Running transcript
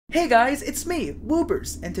Hey guys, it's me,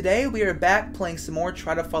 Woobers, and today we are back playing some more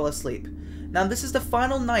Try to Fall Asleep. Now this is the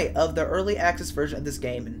final night of the early access version of this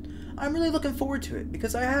game, and I'm really looking forward to it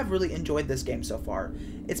because I have really enjoyed this game so far.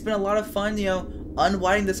 It's been a lot of fun,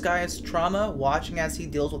 unwinding this guy's trauma, watching as he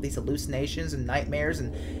deals with these hallucinations and nightmares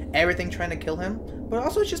and everything trying to kill him, but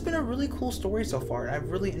also it's just been a really cool story so far, and I've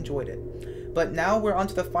really enjoyed it. But now we're on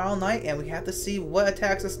to the final night, and we have to see what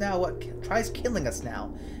attacks us now, what tries killing us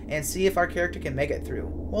now, and see if our character can make it through.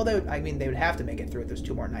 Well, they would have to make it through if there's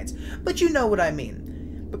 2 more nights, but you know what I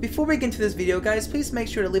mean. But before we get into this video, guys, please make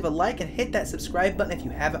sure to leave a like and hit that subscribe button if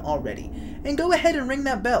you haven't already. And go ahead and ring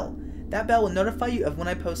that bell. That bell will notify you of when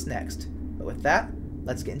I post next. But with that,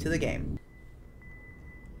 let's get into the game.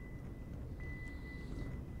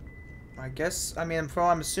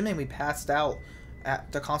 I'm assuming we passed out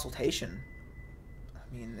at the consultation.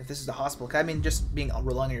 If this is the hospital, just being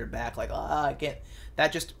relying on your back, I can't.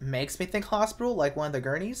 That just makes me think hospital, like one of the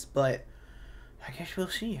gurneys. But I guess we'll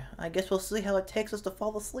see. I guess we'll see how it takes us to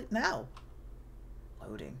fall asleep now.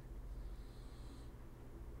 Loading.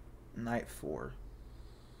 Night 4.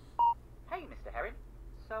 Hey, Mr. Herring.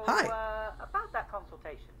 So, hi. About that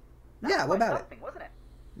consultation. Yeah, what about it? Wasn't it?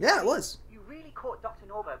 Yeah, it was. You really caught Dr.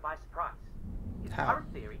 Norbo by surprise. His How?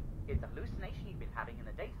 current theory is the hallucination you've been having in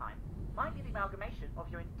the daytime might be the amalgamation of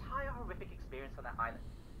your entire horrific experience on that island.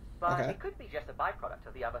 But Okay. it could be just a byproduct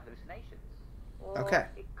of the other hallucinations. Or Okay.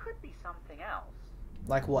 it could be something else.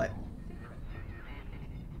 Like what?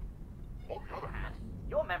 On the other hand,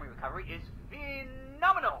 your memory recovery is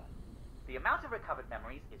phenomenal. The amount of recovered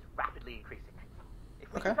memories is rapidly increasing.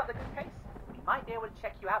 If we Okay. keep up the good pace, we might be able to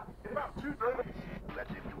check you out in about 2 days.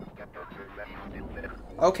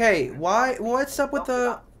 Okay, what's up with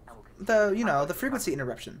the frequency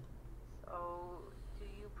interruption? So, do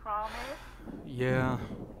you promise? Yeah,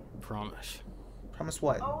 promise. Promise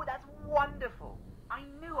what? Oh, that's wonderful. I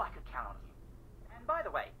knew I could count on you. And by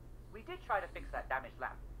the way, we did try to fix that damaged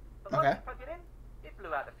lamp. But once Okay. we plugged it in, it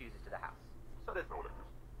blew out the fuses to the house. So there's no difference.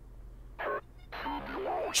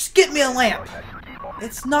 Just get me a lamp!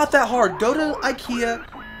 It's not that hard. Go to IKEA,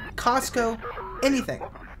 Costco, anything.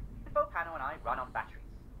 The Bo panel and I run on batteries.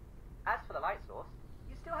 As for the light source,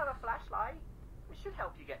 you still have a flashlight, which should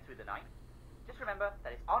help you get through the night. Just remember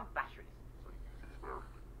that it's on batteries.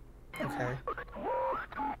 Okay.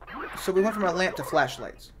 So we went from a lamp to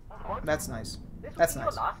flashlights. That's nice. This will That's be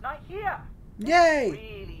nice. your last night here. Yay!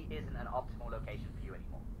 Really isn't an optimal location for you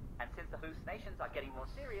anymore. And since the hallucinations are getting more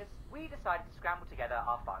serious, we decided to scramble together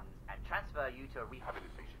our funds and transfer you to a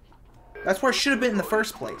rehabilitation. That's where it should have been in the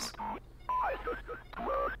first place.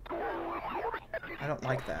 I don't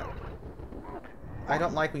like that. I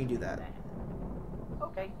don't like when you do that.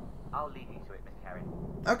 Okay, I'll leave you to it, Mr.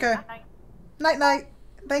 Herring. Okay. Night. Night night.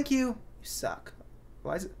 Thank you. You suck.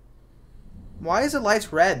 Why is the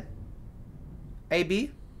lights red?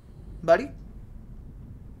 AB? Buddy?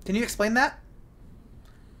 Can you explain that?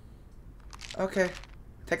 Okay.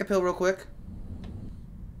 Take a pill real quick.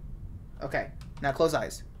 Okay. Now close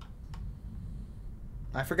eyes.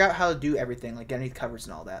 I forgot how to do everything, like underneath covers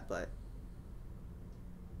and all that, but...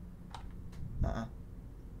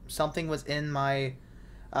 Something was in my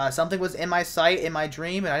sight in my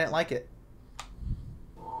dream, and I didn't like it.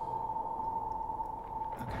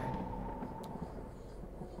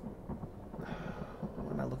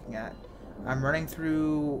 What am I looking at? I'm running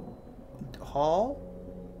through hall?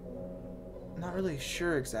 Not really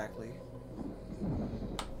sure exactly.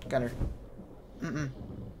 Gunner.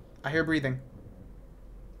 I hear breathing.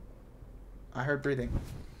 I heard breathing.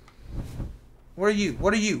 What are you?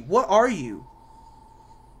 What are you? What are you?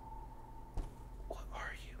 What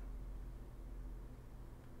are you?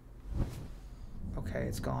 Okay,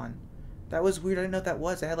 it's gone. That was weird. I didn't know what that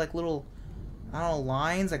was. It had like little, I don't know,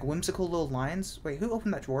 lines, like whimsical little lines. Wait, who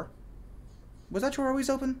opened that drawer? Was that drawer always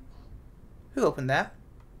open? Who opened that?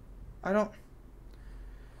 I don't...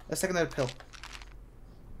 Let's take another pill.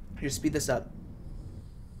 Here, speed this up.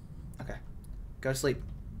 Okay. Go to sleep.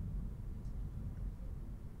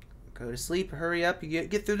 Go to sleep. Hurry up. You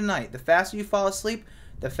get through the night. The faster you fall asleep,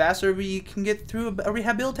 the faster we can get through a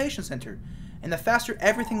rehabilitation center. And the faster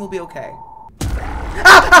everything will be okay.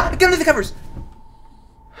 Ah! Get under the covers!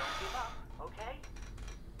 Okay?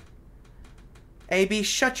 AB,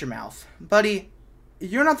 shut your mouth. Buddy,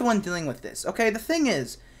 you're not the one dealing with this, okay? The thing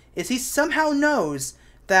is he somehow knows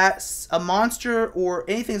that a monster or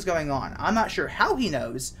anything's going on. I'm not sure how he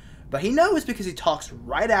knows, but he knows because he talks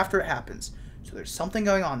right after it happens. So there's something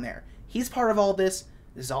going on there. He's part of all this.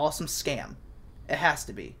 This is all some scam. It has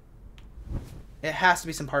to be. It has to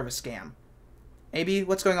be some part of a scam. AB,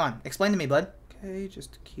 what's going on? Explain to me, bud. Okay,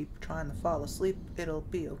 just keep trying to fall asleep. It'll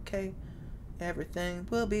be okay. Everything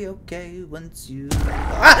will be okay once you...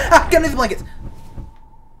 Ah! Get underneath the blankets!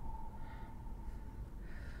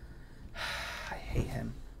 I hate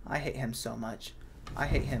him. I hate him so much. I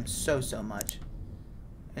hate him so much.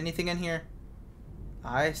 Anything in here?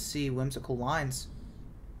 I see whimsical lines.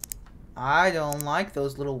 I don't like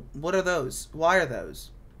those little... What are those? Why are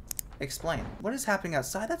those? Explain. What is happening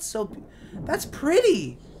outside? That's so... That's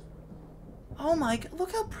pretty! Oh my...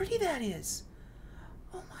 Look how pretty that is!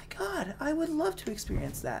 Oh my god. I would love to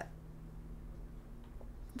experience that.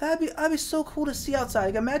 That'd be so cool to see outside.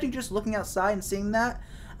 Like, imagine just looking outside and seeing that.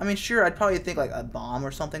 I mean, sure, I'd probably think like a bomb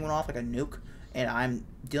or something went off, like a nuke, and I'm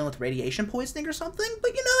dealing with radiation poisoning or something,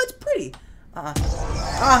 but you know, it's pretty.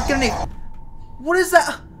 Get underneath. What is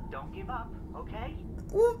that? Don't give up, okay?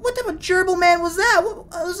 What type of gerbil man was that?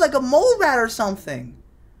 It was like a mole rat or something.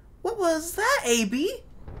 What was that, AB?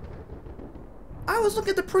 I was looking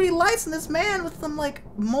at the pretty lights and this man with some like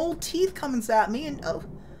mole teeth coming at me, and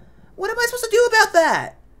what am I supposed to do about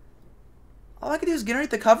that? All I can do is get underneath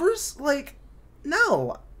the covers? Like,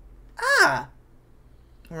 no.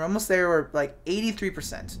 We're almost there. We're like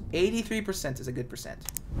 83%. 83% is a good percent.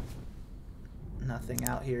 Nothing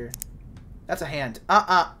out here. That's a hand.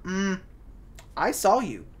 I saw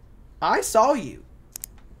you. I saw you.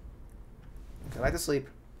 Go back to sleep.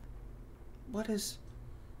 What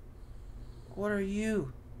are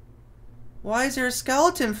you? Why is there a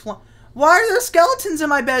skeleton Why are there skeletons in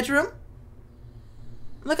my bedroom?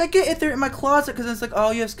 Like, I get if they're in my closet because it's like,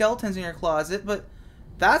 oh, you have skeletons in your closet, but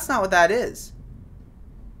that's not what that is.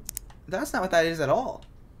 That's not what that is at all.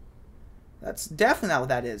 That's definitely not what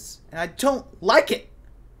that is. And I don't like it.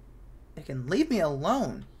 It can leave me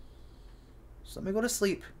alone. So let me go to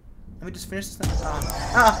sleep. Let me just finish this thing.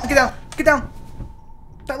 Get down! Get down!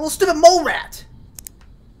 That little stupid mole rat!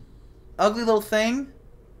 Ugly little thing.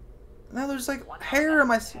 Now there's like hair in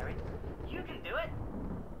my... You can do it.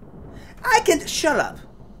 I can... Shut up.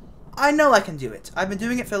 I know I can do it. I've been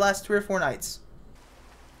doing it for the last 3 or 4 nights.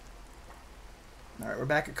 Alright, we're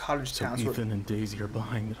back at Cottage Town. So Ethan and Daisy are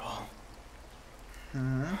behind it all.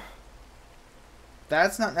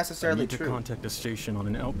 That's not necessarily true. I need to contact a station on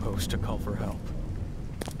an outpost to call for help.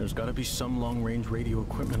 There's got to be some long-range radio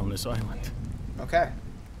equipment on this island. Okay.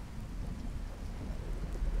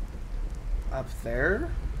 Up there?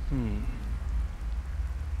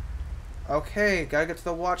 Okay, gotta get to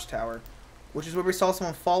the watchtower. Which is where we saw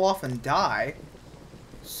someone fall off and die.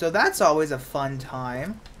 So that's always a fun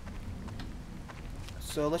time.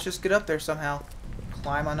 So let's just get up there somehow.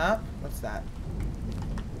 Climb on up. What's that?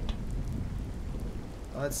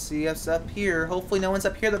 Let's see us up here. Hopefully no one's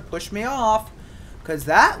up here that pushed me off. Because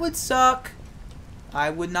that would suck. I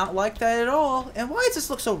would not like that at all. And why does this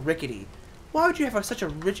look so rickety? Why would you have such a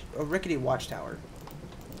rickety watchtower?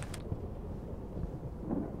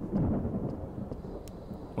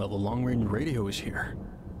 Well, the long-range radio is here.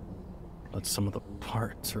 But some of the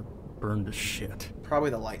parts are burned to shit. Probably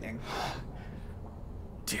the lightning.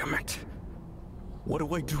 Damn it. What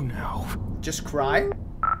do I do now? Just cry?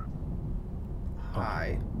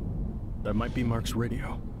 Hi. That might be Mark's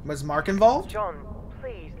radio. Was Mark involved? John,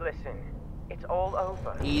 please listen. It's all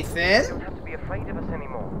over. Ethan? You don't have to be afraid of us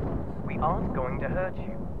anymore. We aren't going to hurt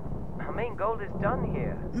you. Our main goal is done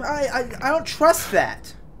here. I don't trust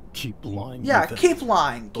that. Keep lying. Yeah, Ethan. keep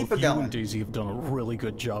lying. Keep Both it you going. and Daisy have done a really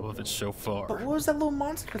good job of it so far. But what was that little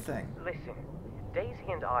monster thing? Listen,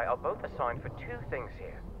 Daisy and I are both assigned for 2 things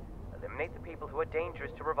here. Eliminate the people who are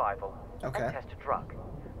dangerous to revival, Okay. and test a drug.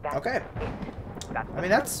 That's Okay. it. That's I mean,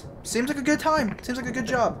 that's... Seems like a good time. Seems like a good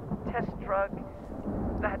job. test drug.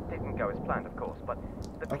 That didn't go as planned, of course, but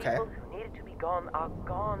the Okay. people who needed to be gone are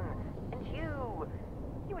gone. And you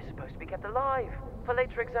were supposed to be kept alive for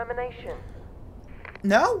later examination.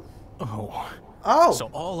 No? Oh. So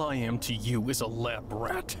all I am to you is a lab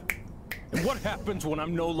rat. And what happens when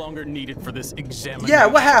I'm no longer needed for this examination? Yeah,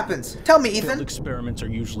 what happens? Tell me, Failed Ethan. experiments are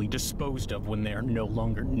usually disposed of when they are no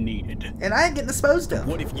longer needed. And I ain't getting disposed of.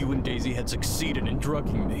 What if you and Daisy had succeeded in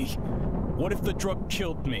drugging me? What if the drug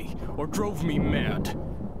killed me or drove me mad?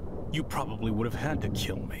 You probably would have had to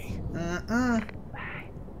kill me.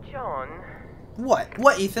 John. What?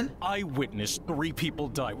 What, Ethan? I witnessed 3 people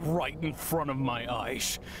die right in front of my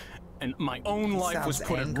eyes. And my own life was Sounds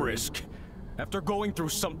put at angry. risk. After going through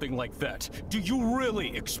something like that, do you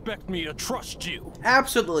really expect me to trust you?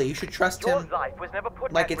 Absolutely. You should trust Your him life was never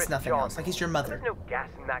put like at it's risk, nothing John. else. Like he's your mother. There's no gas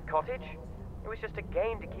in that cottage. It was just a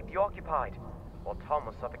game to keep you occupied, while Tom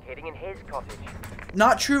was suffocating in his cottage.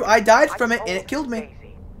 Not true. I died from I it and told it killed me.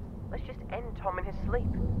 Daisy, let's just end Tom in his sleep.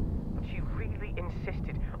 But she really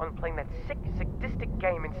insisted on playing that sick, sadistic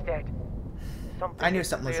game instead. Something I knew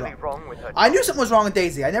something was clearly wrong. with her. I knew something was wrong with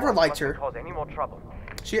Daisy. I never liked her. Cause any more trouble.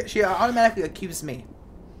 She automatically accused me.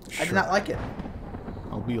 I did not like it.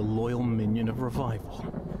 I'll be a loyal minion of Revival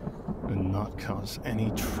and not cause any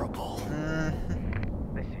trouble.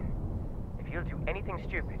 Listen, if you'll do anything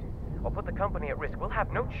stupid or put the company at risk, we'll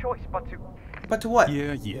have no choice but to... But to what?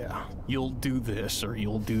 Yeah. You'll do this or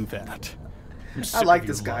you'll do that. I like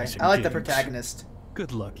this guy. I like the protagonist.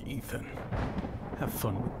 Good luck, Ethan. Have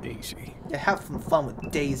fun with Daisy. Yeah, have some fun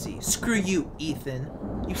with Daisy. Screw you, Ethan.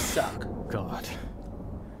 You suck. God.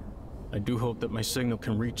 I do hope that my signal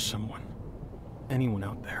can reach someone. Anyone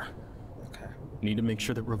out there. Okay. Need to make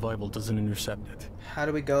sure that Revival doesn't intercept it. How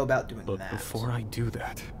do we go about doing But that? before I do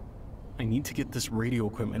that, I need to get this radio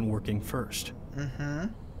equipment working first.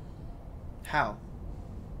 How?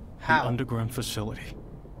 The underground facility.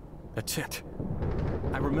 That's it.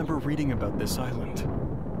 I remember reading about this island.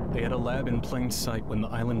 They had a lab in plain sight when the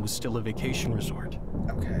island was still a vacation resort.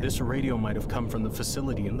 Okay. This radio might have come from the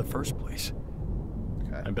facility in the first place.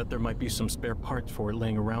 Okay. I bet there might be some spare parts for it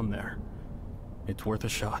laying around there. It's worth a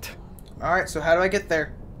shot. Alright, so how do I get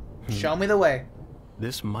there? Show me the way.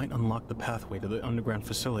 This might unlock the pathway to the underground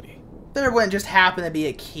facility. There wouldn't just happen to be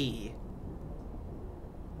a key.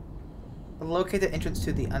 Locate the entrance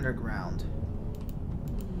to the underground.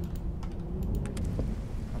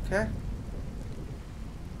 Okay.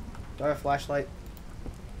 Do I have a flashlight?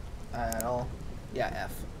 At all? Yeah,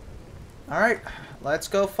 F. Alright, let's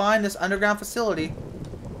go find this underground facility.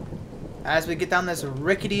 As we get down this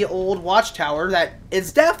rickety old watchtower that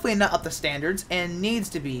is definitely not up to standards and needs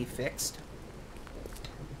to be fixed.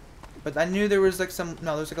 But I knew there was like some...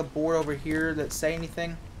 No, there's like a board over here that say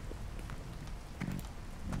anything.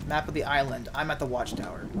 Map of the island. I'm at the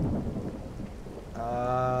watchtower.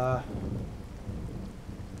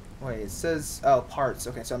 Wait, it says... Oh, parts.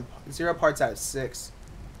 Okay, so I'm 0 parts out of 6.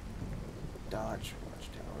 Dodge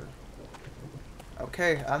watchtower.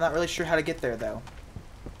 Okay, I'm not really sure how to get there, though.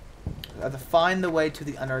 I have to find the way to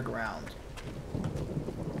the underground.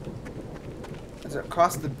 Is it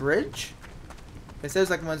across the bridge? It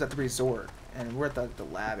says like one's at the resort, and we're at the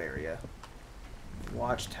lab area.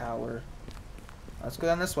 Watchtower. Let's go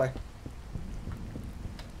down this way.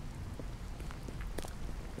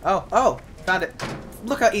 Oh, found it.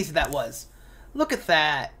 Look how easy that was. Look at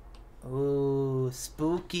that. Ooh,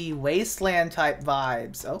 spooky wasteland type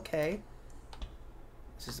vibes. Okay.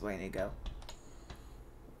 This is the way I need to go.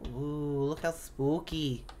 Ooh, look how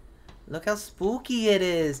spooky. Look how spooky it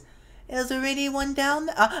is. Is there anyone down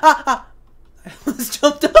there? I almost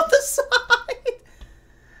jumped off the side.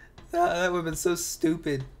 That would have been so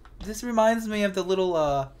stupid. This reminds me of the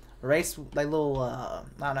little race, like little, I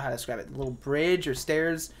don't know how to describe it, little bridge or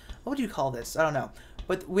stairs. What would you call this? I don't know.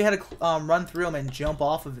 But we had to run through them and jump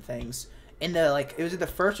off of things in the, like, it was the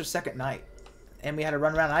first or second night. And we had to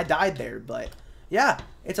run around and I died there, but yeah,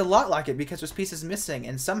 it's a lot like it because there's pieces missing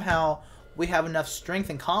and somehow we have enough strength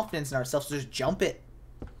and confidence in ourselves to just jump it.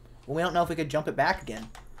 Well, we don't know if we could jump it back again.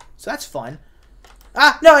 So that's fun.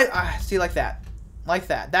 No, see, like that. Like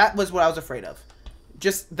that. That was what I was afraid of.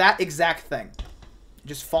 Just that exact thing.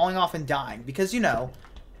 Just falling off and dying. Because, you know,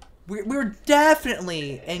 we were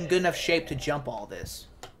definitely in good enough shape to jump all this.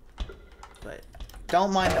 But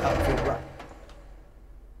don't mind the upfield run.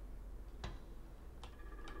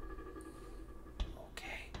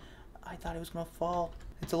 Okay. I thought it was going to fall.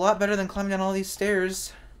 It's a lot better than climbing down all these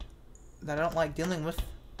stairs that I don't like dealing with.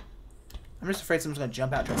 I'm just afraid someone's going to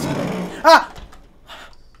jump out and try to see me. Ah!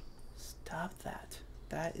 Stop that.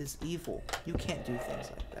 That is evil. You can't do things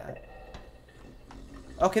like that.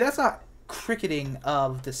 Okay, that's not cricketing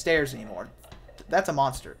of the stairs anymore. That's a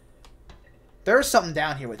monster. There's something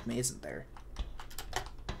down here with me, isn't there?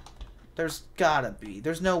 There's gotta be.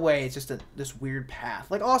 There's no way it's just this weird path.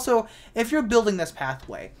 Like, also, if you're building this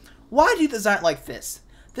pathway, why do you design it like this?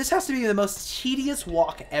 This has to be the most tedious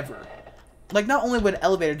walk ever. Like, not only would an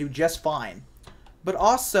elevator do just fine, but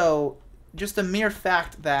also just the mere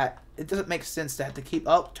fact that it doesn't make sense to have to keep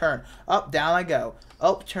up, turn, up, down I go,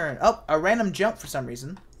 up, turn, up, a random jump for some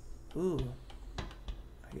reason. Ooh.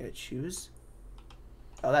 I gotta choose.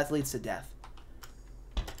 Oh, that leads to death.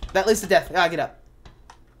 That leads to death. I gotta get up.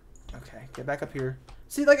 Okay, get back up here.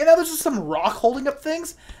 See, like, and now there's just some rock holding up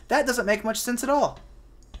things? That doesn't make much sense at all.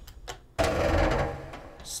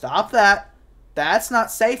 Stop that. That's not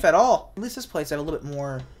safe at all. At least this place I have a little bit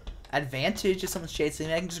more advantage if someone's chasing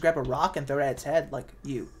me. I can just grab a rock and throw it at its head like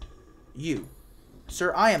you. You.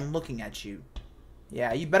 Sir, I am looking at you.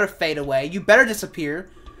 Yeah, you better fade away. You better disappear.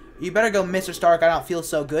 You better go, Mr. Stark, I don't feel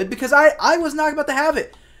so good. Because I was not about to have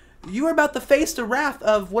it. You are about to face the wrath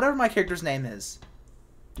of whatever my character's name is.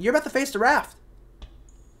 You're about to face the wrath.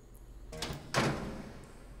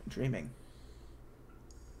 Dreaming.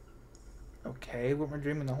 Okay, weren't we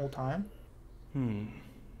dreaming the whole time?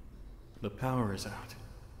 The power is out.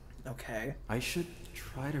 Okay. I should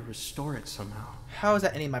try to restore it somehow. How is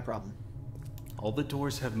that any of my problem? All the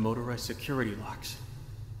doors have motorized security locks.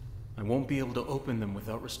 I won't be able to open them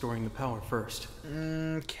without restoring the power first.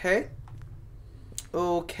 Okay.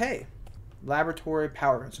 Okay. Laboratory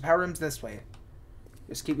power room. So power room's this way.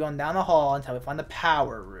 Just keep going down the hall until we find the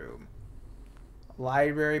power room.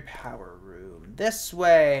 Library power room. This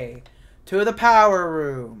way. To the power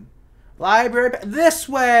room. Library. This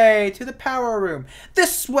way. To the power room.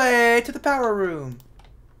 This way. To the power room.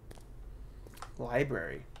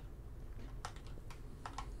 Library.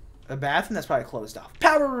 A bathroom that's probably closed off.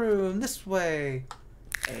 Power room. This way.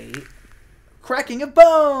 8. Cracking of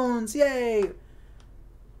bones. Yay.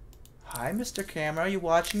 Hi, Mr. Camera. Are you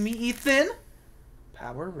watching me, Ethan?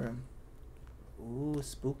 Power room. Ooh,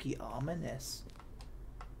 spooky, ominous.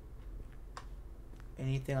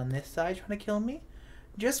 Anything on this side trying to kill me?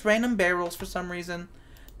 Just random barrels for some reason.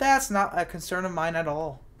 That's not a concern of mine at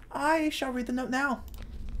all. I shall read the note now.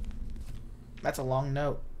 That's a long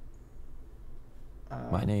note.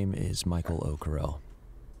 My name is Michael O'Carell.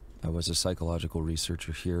 I was a psychological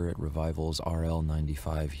researcher here at Revival's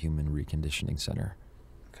RL-95 Human Reconditioning Center.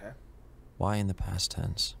 Okay. Why in the past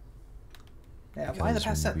tense? Yeah, why in the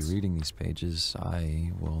past tense? When you'll be reading these pages,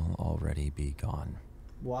 I will already be gone.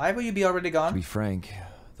 Why will you be already gone? To be frank,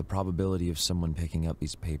 the probability of someone picking up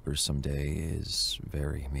these papers someday is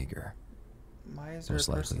very meager. Why is there Most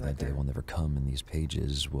a likely person that right day there? will never come, and these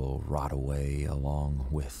pages will rot away along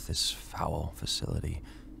with this foul facility.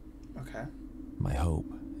 Okay. My hope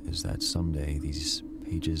is that someday these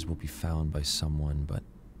pages will be found by someone, but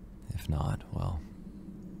if not, well,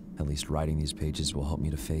 at least writing these pages will help me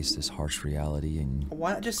to face this harsh reality and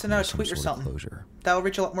Why not just send out a some tweet or sort of something? closure. That'll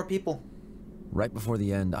reach a lot more people. Right before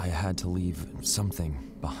the end, I had to leave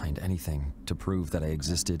something behind, anything, to prove that I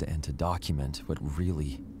existed and to document what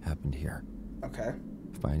really happened here. Okay.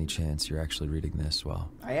 If by any chance you're actually reading this,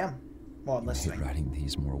 well, I am. Well, I'm you made listening. writing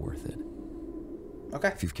these more worth it. Okay.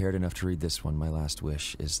 If you've cared enough to read this one, my last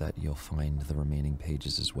wish is that you'll find the remaining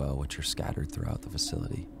pages as well, which are scattered throughout the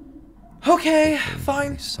facility. Okay, Hopefully, at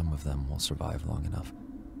fine. least some of them will survive long enough.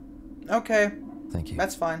 Okay, Thank you.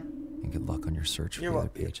 that's fine. And good luck on your search for the other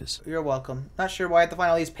pages. You're welcome. Not sure why I have to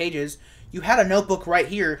find all these pages. You had a notebook right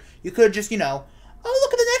here. You could have just, you know, oh,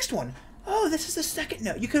 look at the next one. Oh, this is the second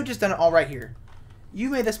note. You could have just done it all right here. You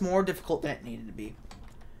made this more difficult than it needed to be.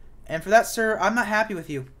 And for that, sir, I'm not happy with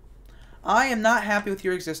you. I am not happy with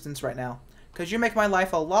your existence right now. Because you make my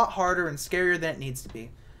life a lot harder and scarier than it needs to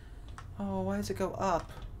be. Oh, why does it go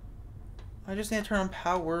up? I just need to turn on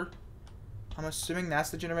power. I'm assuming that's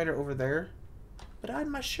the generator over there. But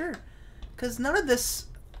I'm not sure. Because none of this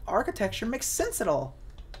architecture makes sense at all.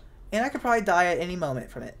 And I could probably die at any moment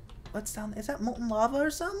from it. What's down there? Is that molten lava or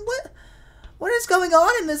something? What is going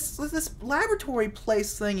on in this laboratory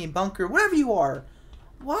place thingy, bunker, whatever you are?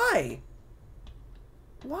 Why?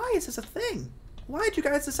 Why is this a thing? Why did you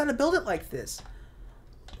guys decide to build it like this?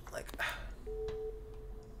 Like...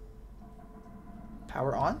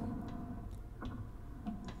 Power on?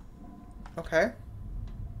 Okay.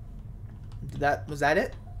 Was that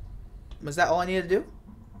it? Was that all I needed to do?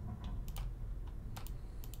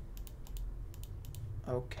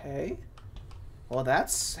 Okay. Well,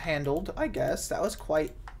 that's handled, I guess. That was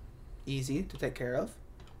quite easy to take care of.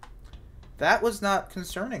 That was not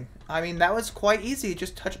concerning. I mean, that was quite easy.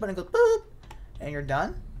 Just touch a button and go boop, and you're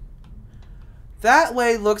done. That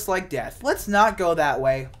way looks like death. Let's not go that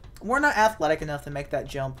way. We're not athletic enough to make that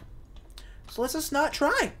jump. So let's just not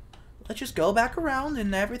try. Let's just go back around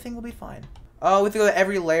and everything will be fine. Oh, we have to go to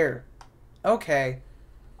every layer. Okay.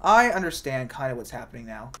 I understand kind of what's happening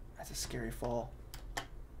now. That's a scary fall.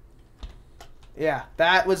 Yeah,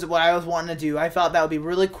 that was what I was wanting to do. I thought that would be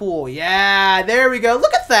really cool. Yeah, there we go.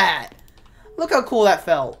 Look at that. Look how cool that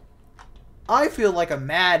felt. I feel like a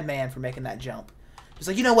madman for making that jump. Just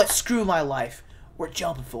like, you know what? Screw my life. We're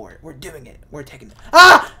jumping for it. We're doing it. We're taking it.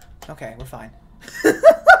 Ah! Okay, we're fine.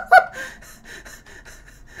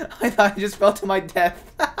 I thought I just fell to my death.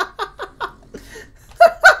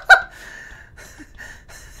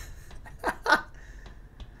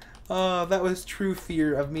 Oh, that was true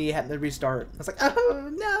fear of me having to restart. I was like, oh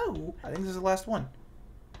no. I think this is the last one.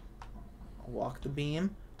 Walk the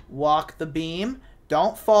beam. Walk the beam.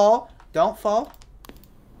 Don't fall. Don't fall.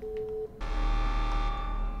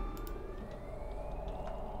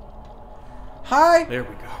 Hi. There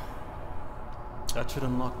we go. That should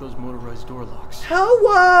unlock those motorized door locks.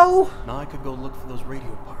 Hello. Now I could go look for those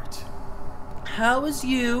radio parts. How is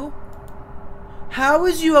you? How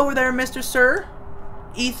is you over there, Mr. Sir?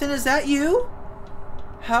 Ethan, is that you?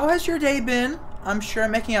 How has your day been? I'm sure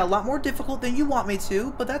I'm making it a lot more difficult than you want me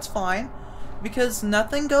to, but that's fine. Because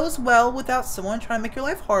nothing goes well without someone trying to make your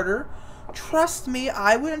life harder. Trust me,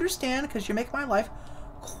 I would understand, because you make my life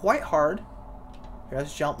quite hard. Here,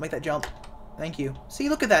 let's jump. Make that jump. Thank you. See,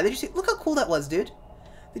 look at that. Did you see? Look how cool that was, dude.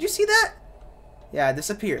 Did you see that? Yeah, it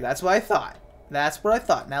disappeared. That's what I thought. That's what I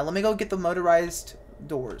thought. Now, let me go get the motorized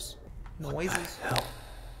doors. Noises. What the hell?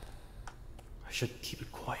 I should keep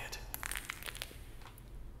it quiet.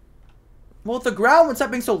 Well, if the ground would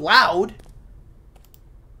stop being so loud.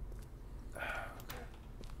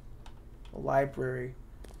 The library.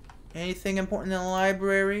 Anything important in the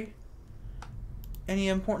library? Any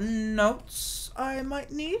important notes I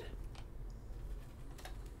might need?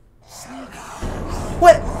 Sneak.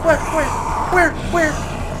 What?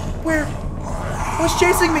 Where? What's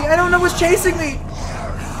chasing me? I don't know what's chasing me.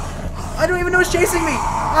 I don't even know what's chasing me.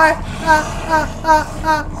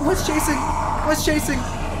 What's chasing? What's chasing?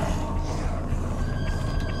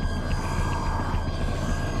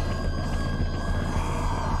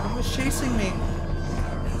 What's chasing me?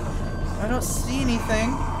 I don't see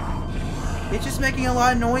anything. It's just making a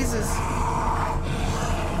lot of noises.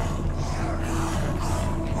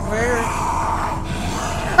 Where?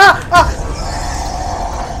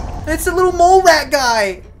 It's a little mole rat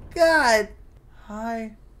guy! God!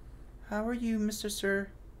 Hi. How are you, Mr. Sir?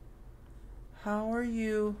 How are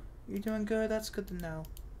you? You doing good? That's good to know.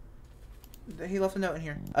 He left a note in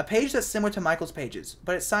here. A page that's similar to Michael's pages,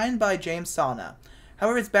 but it's signed by James Salna.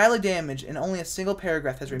 However, it's badly damaged and only a single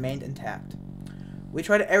paragraph has remained intact. We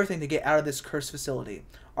tried everything to get out of this cursed facility.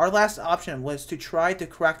 Our last option was to try to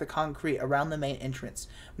crack the concrete around the main entrance,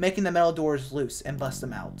 making the metal doors loose and bust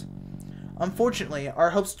them out. Unfortunately,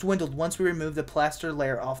 our hopes dwindled once we removed the plaster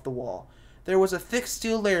layer off the wall. There was a thick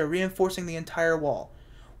steel layer reinforcing the entire wall.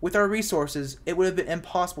 With our resources, it would have been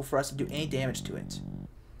impossible for us to do any damage to it.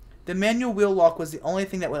 The manual wheel lock was the only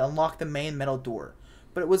thing that would unlock the main metal door,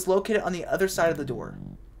 but it was located on the other side of the door.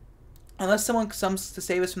 Unless someone comes to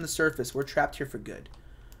save us from the surface, we're trapped here for good.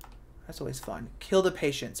 That's always fun. Kill the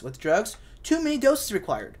patients. With drugs, too many doses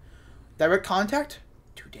required. Direct contact,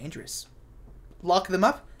 too dangerous. Lock them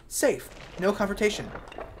up, safe. No confrontation.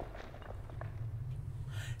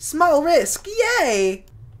 Small risk, yay!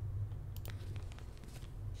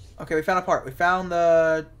 Okay, we found a part. We found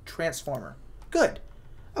the transformer. Good.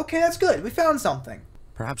 Okay, that's good. We found something.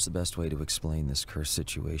 Perhaps the best way to explain this cursed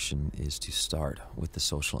situation is to start with the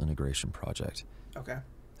Social Integration Project. Okay.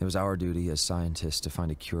 It was our duty as scientists to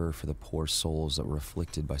find a cure for the poor souls that were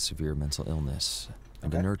afflicted by severe mental illness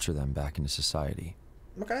and to nurture them back into society.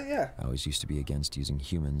 Okay, yeah. I always used to be against using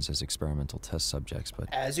humans as experimental test subjects, but...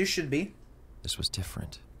 As you should be. This was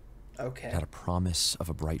different. Okay. It had a promise of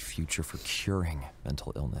a bright future for curing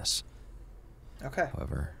mental illness. Okay.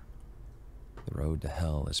 However, the road to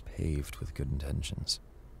hell is paved with good intentions.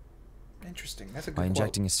 Interesting. That's a good By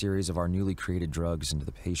injecting quote. a series of our newly created drugs into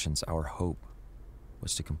the patients, our hope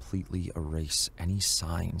was to completely erase any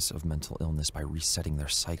signs of mental illness by resetting their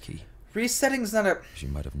psyche. Resetting's not a... As you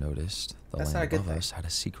might have noticed, the That's not a land good above thing. us had a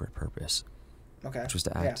secret purpose, Okay. which was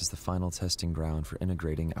to act as the final testing ground for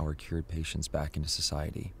integrating our cured patients back into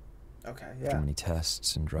society. Okay, After yeah. many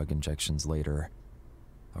tests and drug injections later,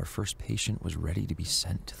 our first patient was ready to be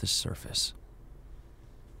sent to the surface.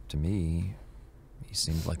 To me, he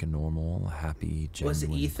seemed like a normal, happy, Was it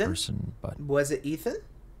genuine Ethan? person, but Was it Ethan?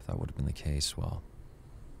 if that would have been the case, well,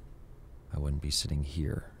 I wouldn't be sitting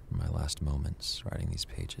here in my last moments writing these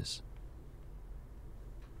pages.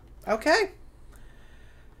 Okay.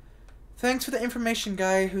 Thanks for the information,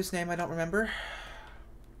 guy whose name I don't remember.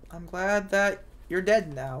 I'm glad that you're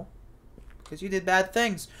dead now. Because you did bad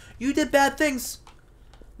things. You did bad things!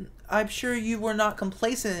 I'm sure you were not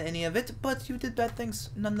complacent in any of it, but you did bad things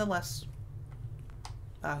nonetheless.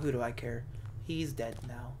 Who do I care? He's dead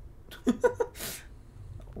now.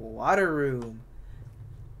 Water room.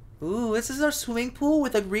 Ooh, this is our swimming pool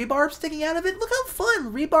with a rebarb sticking out of it. Look how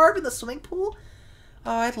fun! Rebarb in the swimming pool?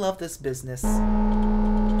 Oh, I love this business.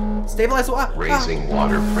 Stabilize water. Raising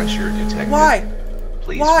water pressure detected. Why?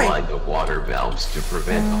 Please Why? wind the water valves to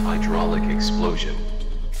prevent a hydraulic explosion.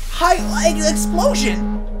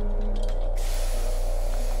 Explosion?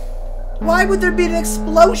 Why would there be an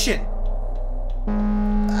explosion?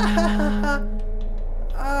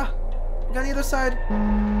 Got the other side.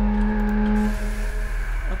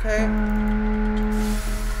 Okay.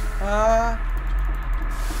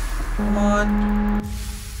 Come on.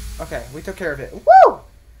 Okay, we took care of it. Woo!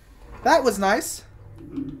 That was nice.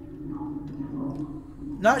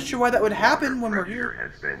 Not sure why that would happen when we're here. Pressure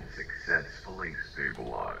has been successfully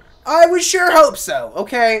stabilized. I would sure hope so,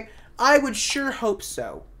 okay? I would sure hope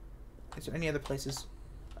so. Is there any other places?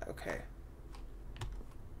 Okay.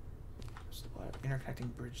 There's a lot of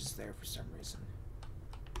interconnecting bridges there for some reason.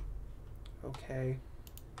 Okay.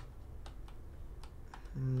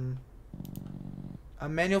 A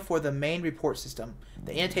manual for the main report system.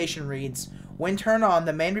 The annotation reads, when turned on,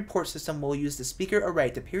 the main report system will use the speaker array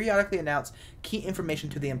to periodically announce key information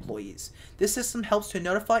to the employees. This system helps to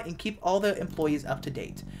notify and keep all the employees up to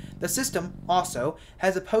date. The system, also,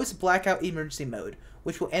 has a post-blackout emergency mode,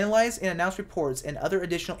 which will analyze and announce reports and other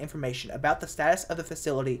additional information about the status of the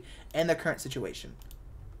facility and the current situation.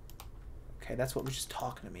 Okay, that's what was just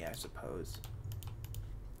talking to me, I suppose.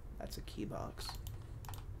 That's a key box.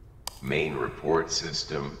 Main report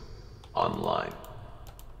system online.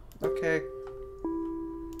 Okay.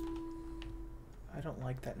 I don't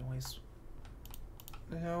like that noise.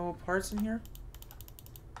 No parts in here?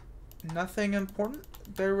 Nothing important?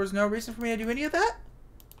 There was no reason for me to do any of that?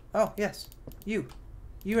 Oh, yes. You.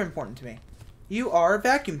 You are important to me. You are a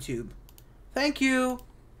vacuum tube. Thank you.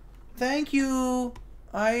 Thank you.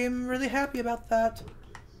 I am really happy about that.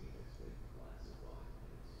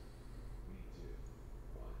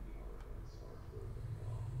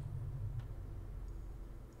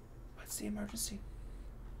 What's the emergency?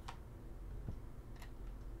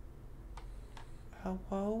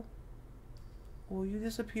 Hello? Will you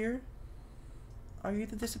disappear? Are you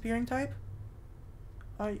the disappearing type?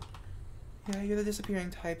 Yeah, you're the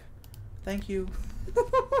disappearing type. Thank you.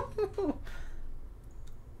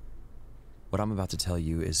 What I'm about to tell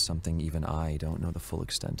you is something even I don't know the full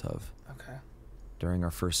extent of. Okay. During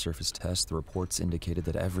our first surface test, the reports indicated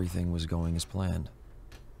that everything was going as planned.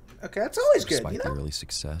 Okay, that's always good, Despite you the know? early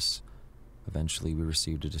success, eventually we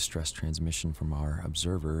received a distress transmission from our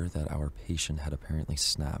observer that our patient had apparently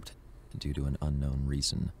snapped due to an unknown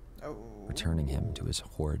reason, returning him to his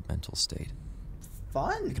horrid mental state. I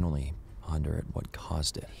Fun. can only wonder at what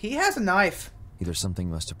caused it. He has a knife. Either something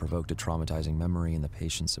must have provoked a traumatizing memory in the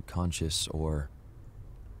patient's subconscious, or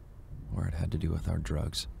it had to do with our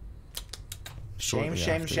drugs. Shame, Shortly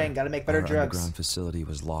shame, after, shame. Gotta make better our drugs. underground facility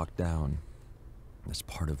was locked down as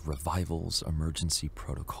part of Revival's emergency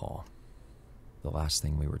protocol. The last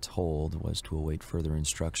thing we were told was to await further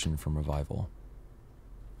instruction from Revival.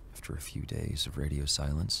 After a few days of radio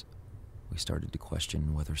silence, we started to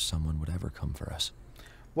question whether someone would ever come for us.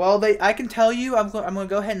 Well, I can tell you, I'm going to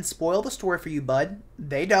go ahead and spoil the story for you, bud.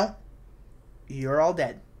 They don't. You're all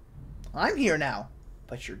dead. I'm here now,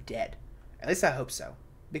 but you're dead. At least I hope so,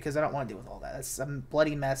 because I don't want to deal with all that. That's a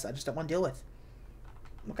bloody mess I just don't want to deal with.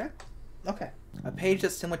 Okay? Okay. A page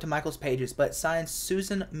that's similar to Michael's pages, but signed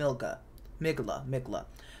Susan Migla.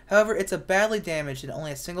 However, it's a badly damaged and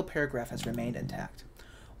only a single paragraph has remained intact.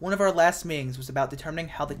 One of our last meetings was about determining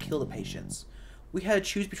how to kill the patients. We had to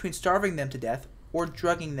choose between starving them to death or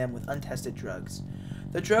drugging them with untested drugs.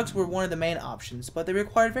 The drugs were one of the main options, but they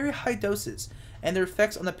required very high doses, and their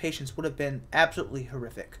effects on the patients would have been absolutely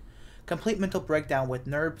horrific. Complete mental breakdown with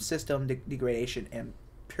nerve system degradation and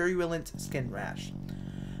purulent skin rash.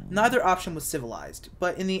 Neither option was civilized,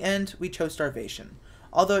 but in the end, we chose starvation.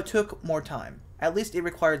 Although it took more time, at least it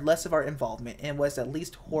required less of our involvement and was the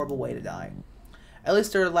least horrible way to die. At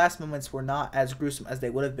least their last moments were not as gruesome as they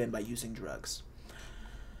would have been by using drugs.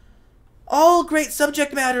 All great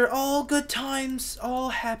subject matter, all good times, all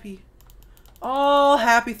happy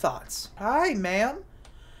thoughts. Hi, ma'am.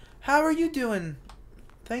 How are you doing?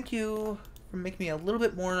 Thank you for making me a little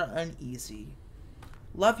bit more uneasy.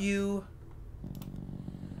 Love you.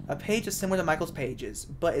 A page is similar to Michael's pages,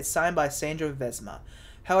 but it's signed by Sandra Vesma.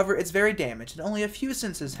 However, it's very damaged, and only a few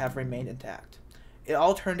sentences have remained intact. It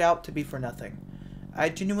all turned out to be for nothing. I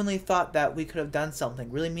genuinely thought that we could have done something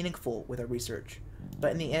really meaningful with our research,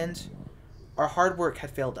 but in the end, our hard work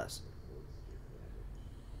had failed us.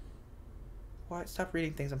 What? Stop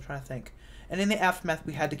reading things, I'm trying to think. And in the aftermath,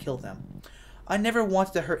 we had to kill them. I never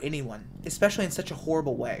wanted to hurt anyone, especially in such a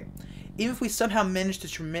horrible way. Even if we somehow managed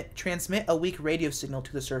to transmit a weak radio signal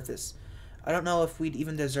to the surface, I don't know if we'd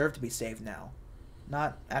even deserve to be saved now.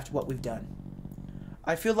 Not after what we've done.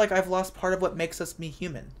 I feel like I've lost part of what makes us me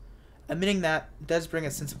human. Admitting that does bring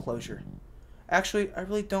a sense of closure. Actually, I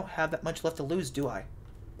really don't have that much left to lose, do I?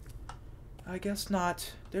 I guess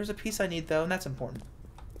not. There's a piece I need, though, and that's important.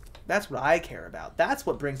 That's what I care about. That's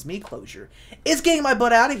what brings me closure. It's getting my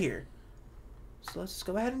butt out of here. So let's just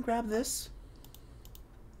go ahead and grab this.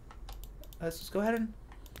 Let's just go ahead and...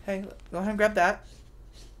 Hey, go ahead and grab that.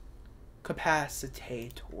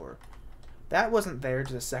 Capacitator. That wasn't there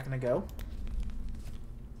just a second ago.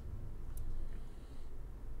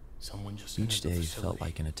 Someone just Each entered the day facility. felt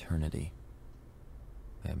like an eternity.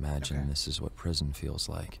 I imagine Okay. this is what prison feels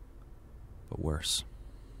like, but worse.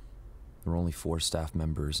 There were only 4 staff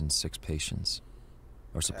members and 6 patients.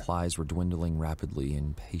 Our supplies were dwindling rapidly,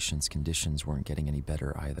 and patients' conditions weren't getting any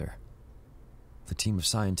better either. The team of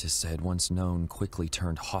scientists I had once known quickly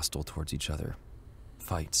turned hostile towards each other.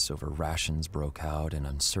 Fights over rations broke out, and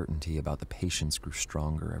uncertainty about the patients grew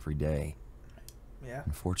stronger every day. Yeah.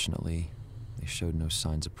 Unfortunately, they showed no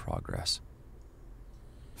signs of progress.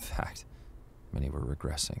 In fact, many were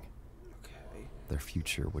regressing. Okay. Their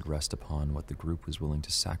future would rest upon what the group was willing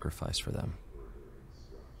to sacrifice for them.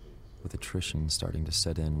 With attrition starting to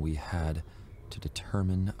set in, we had to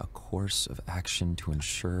determine a course of action to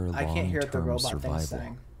ensure I can't hear what the long-term robot survival. thing's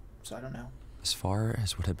saying, so I don't know. As far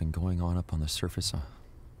as what had been going on up on the surface, I'm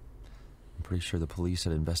pretty sure the police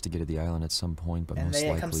had investigated the island at some point, but And most they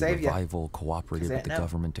had come likely save ya. Revival cooperated 'Cause they with the didn't know.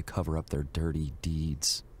 government to cover up their dirty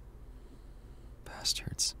deeds.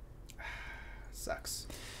 Bastards. Sucks.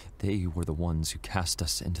 They were the ones who cast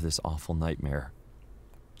us into this awful nightmare.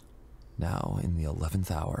 Now, in the 11th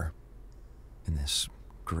hour, in this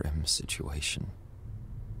grim situation,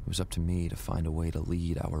 it was up to me to find a way to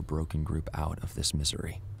lead our broken group out of this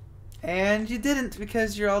misery. And you didn't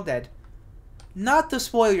because you're all dead. Not to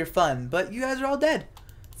spoil your fun, but you guys are all dead.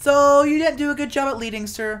 So you didn't do a good job at leading,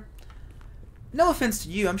 sir. No offense to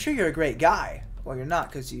you, I'm sure you're a great guy. Well, you're not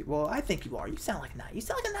because you... Well, I think you are. You sound like a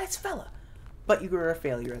nice fella. But you were a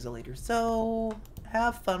failure as a leader, so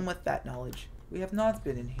have fun with that knowledge. We have not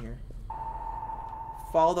been in here.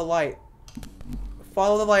 Follow the light.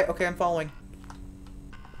 Follow the light. Okay, I'm following.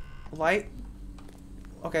 Light.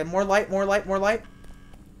 Okay, more light, more light, more light.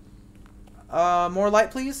 More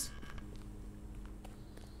light, please.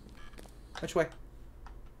 Which way?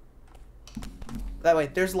 That way.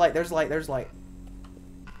 There's light, there's light, there's light.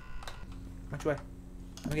 Which way?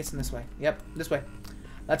 I'm guessing this way. Yep, this way.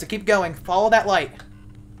 Let's keep going. Follow that light.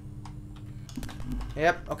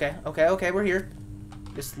 Yep, okay, okay, okay, we're here.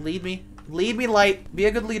 Just lead me. Lead me, light. Be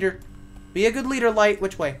a good leader. Be a good leader, light.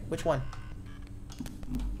 Which way? Which one?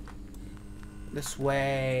 This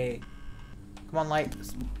way. Come on, light.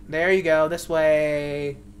 There you go. This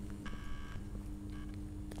way.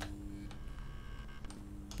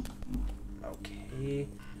 Okay.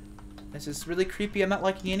 This is really creepy. I'm not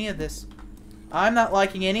liking any of this. I'm not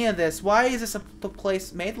liking any of this. Why is this a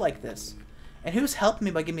place made like this? And who's helping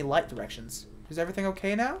me by giving me light directions? Is everything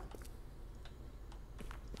okay now?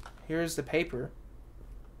 Here's the paper.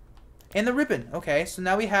 And the ribbon. Okay, so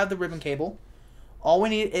now we have the ribbon cable. All we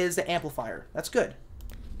need is the amplifier. That's good.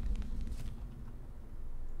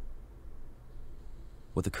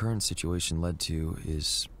 What the current situation led to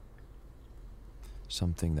is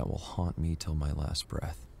something that will haunt me till my last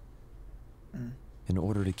breath. In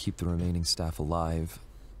order to keep the remaining staff alive,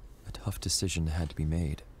 a tough decision had to be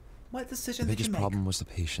made. What decision The did you biggest make? problem was the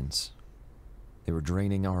patients. They were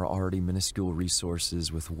draining our already minuscule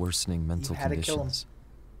resources with worsening mental had to kill 'em. conditions.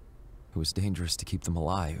 It was dangerous to keep them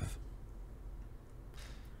alive.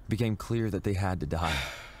 It became clear that they had to die.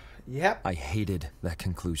 Yep, I hated that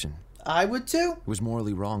conclusion. I would too. It was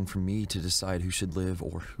morally wrong for me to decide who should live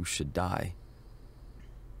or who should die.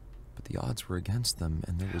 But the odds were against them,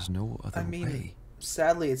 and there was no other way.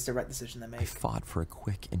 Sadly, it's the right decision to I make. fought for a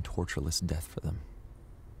quick and tortureless death for them.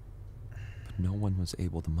 But no one was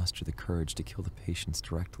able to muster the courage to kill the patients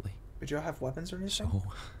directly. Did y'all have weapons or anything? So,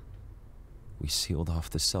 we sealed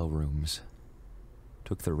off the cell rooms,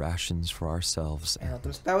 took the rations for ourselves, Yeah, and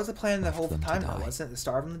that was the plan the left whole them to time, though, die. wasn't it? To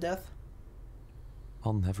starve them to death?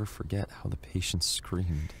 I'll never forget how the patients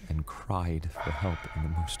screamed and cried for help in the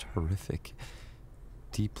most horrific,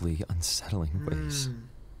 deeply unsettling ways.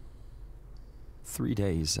 3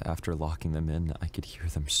 days after locking them in, I could hear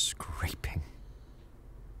them scraping,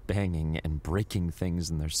 banging, and breaking things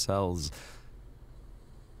in their cells.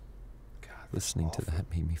 God, that's Listening to awful. that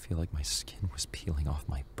made me feel like my skin was peeling off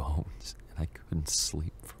my bones, and I couldn't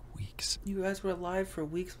sleep for weeks. You guys were alive for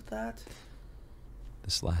weeks with that?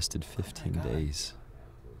 This lasted 15 God. days,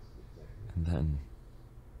 and then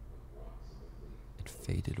it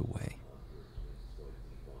faded away.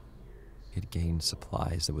 It gained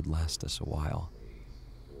supplies that would last us a while,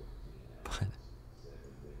 but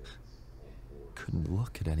couldn't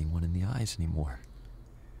look at anyone in the eyes anymore.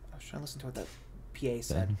 I was trying to listen to what that PA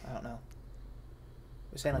said. Then, I don't know.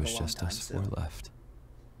 It was saying It like was a long just time, us so. 4 left.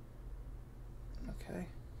 Okay.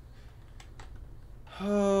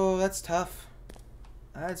 Oh, that's tough.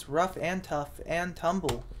 That's rough and tough and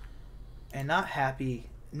tumble. And not happy.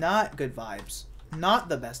 Not good vibes. Not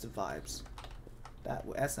the best of vibes.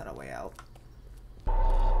 That's not a way out.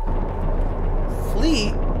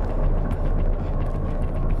 Flee?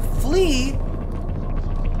 Flee?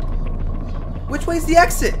 Which way's the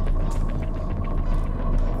exit?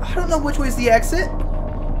 I don't know which way's the exit.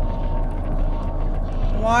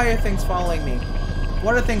 Why are things following me?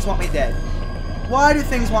 Why do things want me dead? Why do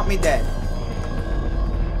things want me dead?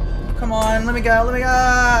 Come on, let me go, let me go!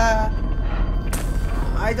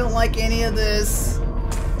 I don't like any of this.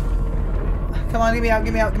 Come on, get me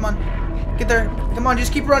out, come on. Get there. Come on,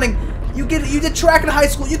 just keep running. You did track in high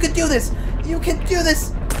school. You can do this. You can do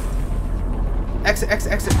this. Exit,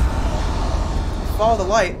 exit, exit. Follow the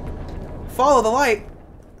light. Follow the light.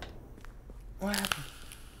 What happened?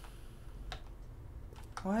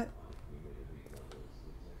 What?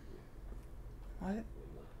 What?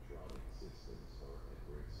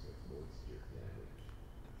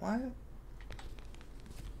 What?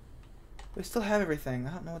 We still have everything.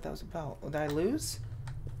 I don't know what that was about. Did I lose?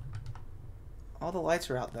 All the lights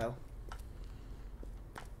are out, though.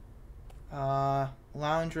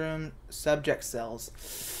 Lounge room, subject cells.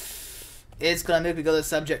 It's gonna make me go to the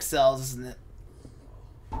subject cells, isn't it?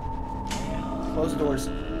 Close the doors.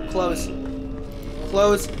 Close.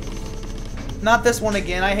 Close. Not this one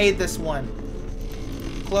again. I hate this one.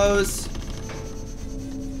 Close.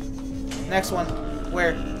 Next one.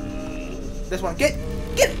 Where? This one. Get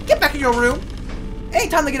back in your room.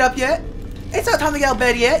 Ain't time to get up yet. It's not time to get out of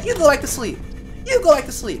bed yet. You go back to sleep. You go back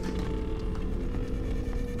to sleep.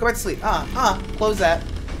 Go back to sleep. Close that.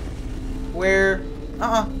 Where?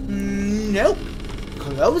 Nope.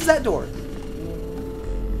 Close that door.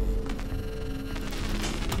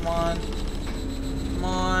 Come on. Come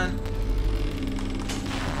on.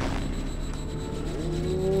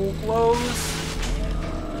 Ooh, close.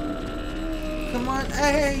 Come on.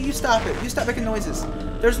 Hey, you stop it. You stop making noises.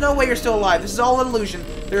 There's no way you're still alive. This is all an illusion.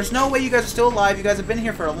 There's no way you guys are still alive. You guys have been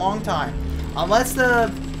here for a long time. Unless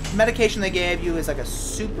the medication they gave you is like a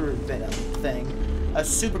super venom thing. A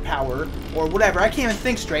superpower. Or whatever. I can't even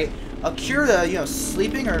think straight. A cure to, you know,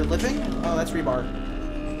 sleeping or living? Oh, that's rebar.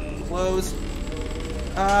 Close.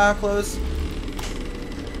 Close.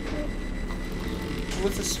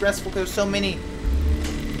 What's the stressful? There's so many.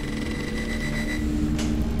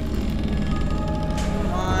 Come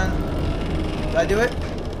on. Did I do it?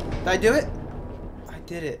 Did I do it? I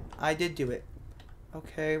did it. I did do it.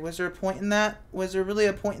 Okay, was there a point in that? Was there really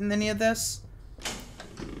a point in any of this?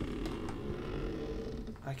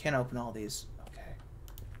 I can't open all these. Okay.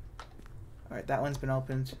 Alright, that one's been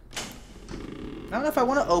opened. I don't know if I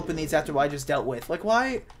want to open these after what I just dealt with. Like,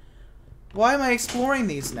 why am I exploring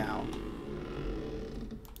these now?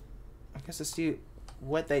 I guess to see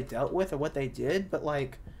what they dealt with or what they did, but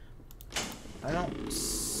like, I don't...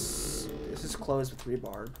 This is closed with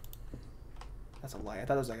rebar. That's a lie. I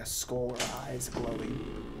thought it was like a skull or eyes glowing.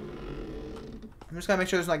 I'm just gonna make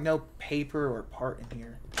sure there's like no paper or part in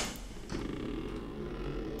here.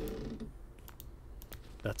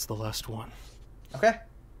 That's the last one. Okay.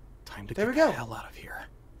 Time to there get we go. the hell out of here.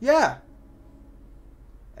 Yeah.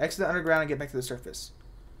 Exit the underground and get back to the surface.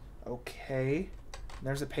 Okay.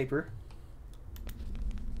 There's a paper.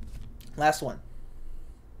 Last one.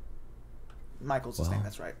 Michael's his name,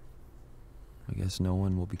 that's right. I guess no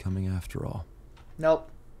one will be coming after all.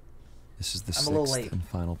 Nope. This is the I'm a little 6th late. and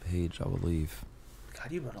final page I will leave.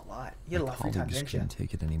 God, you wrote a lot. You had a My lot of free time, colleagues didn't you? couldn't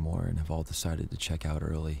take it anymore and have all decided to check out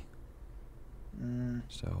early.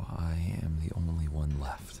 So I am the only one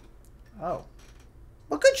left. Oh.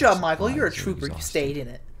 Well, good job, I'm Michael. You're a surprised trooper. you're You stayed in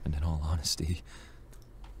it. And in all honesty,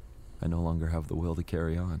 I no longer have the will to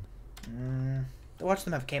carry on. Watch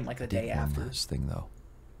them have came like the day after. One last thing, though.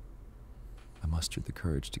 I mustered the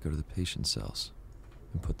courage to go to the patient cells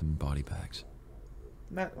and put them in body bags.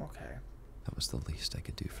 Okay. That was the least I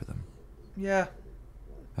could do for them. Yeah.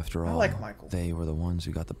 After I all, like Michael. they were the ones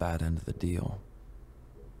who got the bad end of the deal.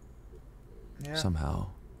 Yeah. Somehow,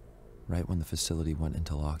 right when the facility went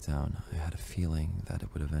into lockdown, I had a feeling that it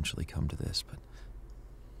would eventually come to this, but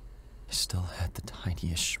I still had the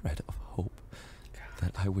tiniest shred of hope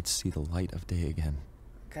that I would see the light of day again.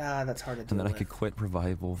 God, that's hard to do. And that I could quit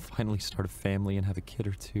Revival, finally start a family, and have a kid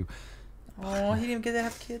or two. Oh, he didn't even get to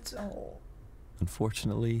have kids? Oh.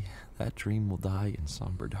 Unfortunately, that dream will die in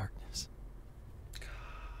somber darkness.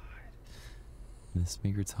 In this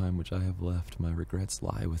meager time which I have left, my regrets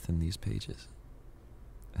lie within these pages.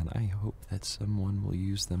 And I hope that someone will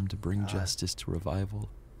use them to bring justice to Revival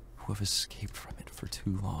who have escaped from it for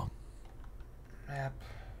too long. Yep.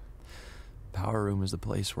 Power Room is the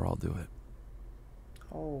place where I'll do it.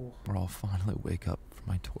 Oh. Where I'll finally wake up from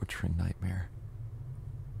my torturing nightmare.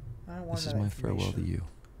 I don't want This is that my farewell to you.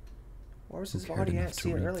 Where was Who his cared body? I enough didn't to see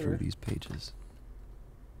it read earlier. through these pages.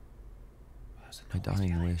 My noise dying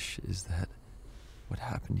behind. wish is that what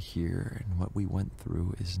happened here and what we went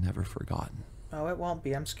through is never forgotten. Oh, it won't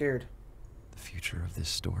be. I'm scared. The future of this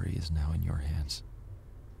story is now in your hands.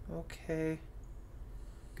 Okay.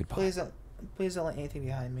 Goodbye. Please don't. Please don't let anything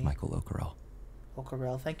behind me. Michael Ocarel.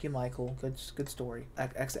 Ocarel, thank you, Michael. Good story.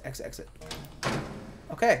 Exit, exit, exit.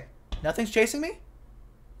 Okay, nothing's chasing me.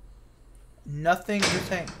 Nothing.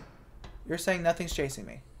 You're saying nothing's chasing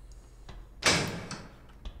me.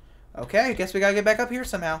 Okay, I guess we gotta get back up here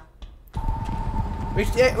somehow.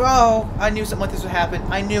 Reached it. Oh, I knew something like this would happen.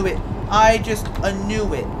 I knew it. I just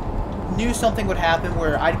knew it. Knew something would happen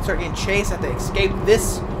where I'd start getting chased. I have to escape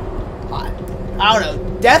this. I don't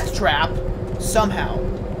know, death trap somehow.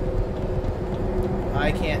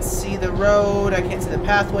 I can't see the road. I can't see the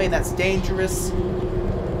pathway, and that's dangerous.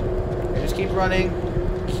 Just keep running.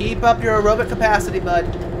 Keep up your aerobic capacity, bud.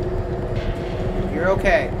 You're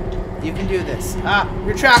okay. You can do this. Ah,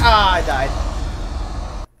 you're trapped. Ah, I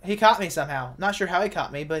died. He caught me somehow. Not sure how he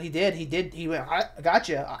caught me, but he did. He went, I got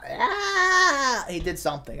you. Ah, he did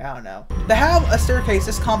something. I don't know. To have a staircase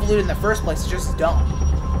this convoluted in the first place is just dumb.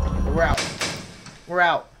 We're out. We're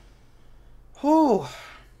out. Whew.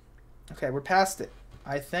 Okay, we're past it.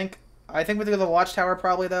 I think we have to go to the watchtower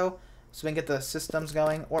probably, though, so we can get the systems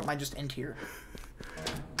going. Or it might just end here.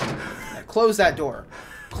 Yeah, close that door.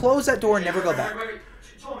 Close that door and never go back. Wait.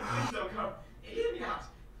 John, please don't go. Hear me out.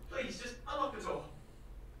 Please, just unlock the door.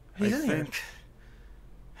 He's I in here. think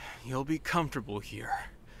you'll be comfortable here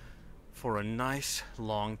for a nice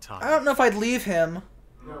long time. I don't know if I'd leave him.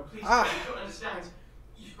 No, please, Ah. you don't understand.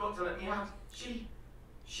 You've got to let me out.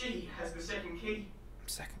 She has the second key.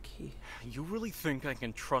 Second key. You really think I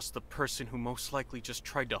can trust the person who most likely just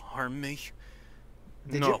tried to harm me?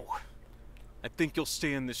 Did no. you? I think you'll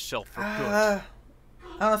stay in this shell for good. I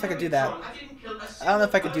don't know if I could do that. John, I didn't kill a I don't know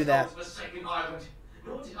if I could do single that. person on the second island.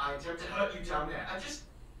 Nor did I attempt to hurt you down there. I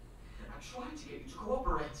tried to get you to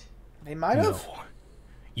cooperate. They might have. No.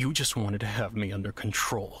 You just wanted to have me under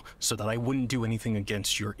control so that I wouldn't do anything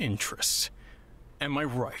against your interests. Am I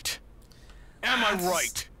right? Am I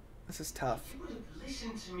right? This is tough. If you would have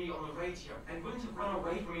listened to me on the radio and wouldn't have run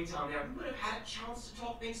away from me down there, we would have had a chance to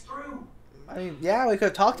talk things through. I mean, yeah, we could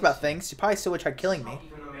have talked about things. You probably still would have tried killing me. It's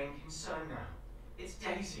not even the main concern now. It's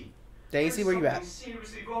Daisy. Daisy, where you at? There's something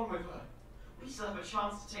seriously wrong with her. We still have a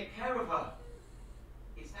chance to take care of her.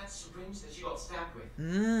 It's that syringe that she got stabbed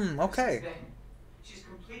with. Okay. Since then, she's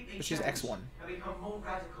completely But she's changed X1. and become more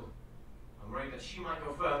radical. I'm worried that she might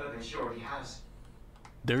go further than she already has.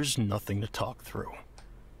 There's nothing to talk through.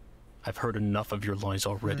 I've heard enough of your lies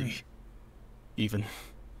already.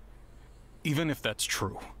 Even if that's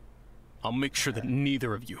true, I'll make sure that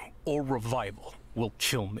neither of you or Revival will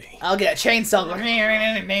kill me. I'll get a chainsaw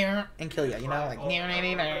and kill you, you know? Like,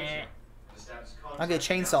 I'll get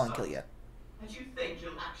a chainsaw and kill you. And you think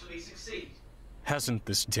you'll actually succeed? Hasn't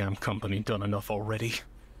this damn company done enough already?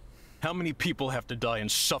 How many people have to die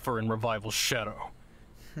and suffer in Revival's shadow?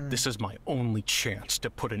 This is my only chance to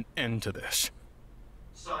put an end to this.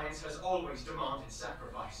 Science has always demanded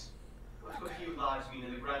sacrifice. What do a few lives mean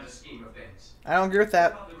in the grander scheme of things? I don't agree with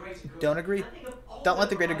that. About the greater good, Don't agree. I think of all Don't let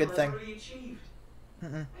the that greater good Revival thing. has already achieved.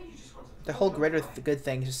 Mm-mm. Maybe you just want to The whole talk greater about it. good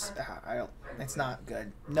thing just, I don't, it's not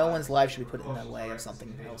good. No one's life should be put in the way of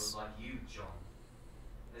something else. Like you, John.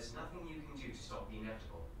 There's nothing you can do to stop the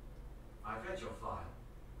inevitable. I've read your file.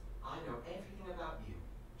 I know everything about you,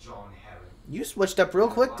 John Heron. You switched up real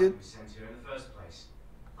quick, dude. Why you sent here in the first place.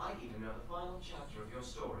 I even know the final chapter of your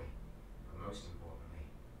story. But most importantly,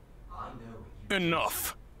 I know what you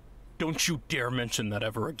Enough! Don't you dare mention that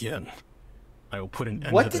ever again. I will put an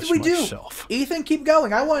end What to did this we do? myself. Ethan, keep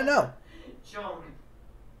going. I want to know. John,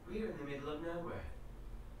 we're in the middle of nowhere.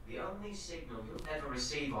 The only signal you'll ever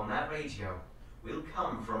receive on that radio will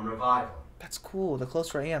come from Revival. That's cool. The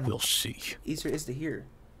closer I am, We'll see. easier it is to hear.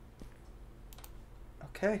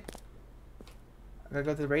 Okay. I gotta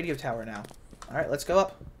go to the radio tower now. Alright, let's go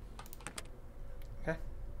up. Okay.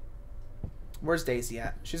 Where's Daisy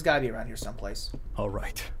at? She's gotta be around here someplace.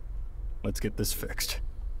 Alright. Let's get this fixed.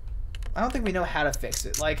 I don't think we know how to fix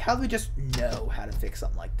it. Like, how do we just know how to fix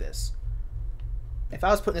something like this? If I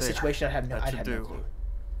was put in this There. situation, I'd have no That should do. clue.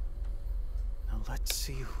 Now let's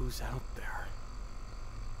see who's out there.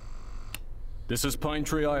 This is Pine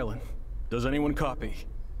Tree Island. Does anyone copy?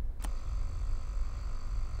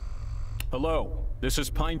 Hello, this is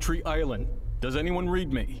Pine Tree Island. Does anyone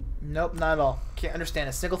read me? Nope, not at all. Can't understand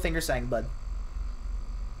a single thing you're saying, bud.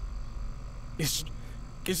 Is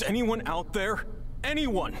anyone out there?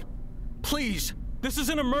 Anyone? Please, this is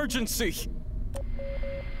an emergency.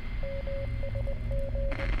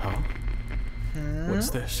 Huh?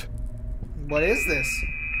 What's this? What is this?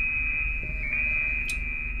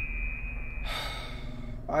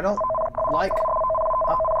 I don't like...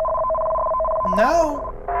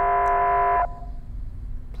 no!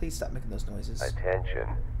 Please stop making those noises. Attention.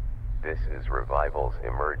 This is Revival's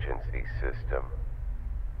emergency system.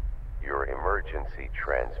 Your emergency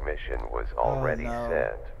transmission was already no.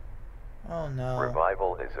 sent. Oh no.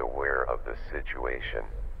 Revival is aware of the situation.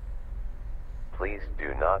 Please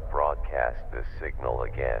do not broadcast this signal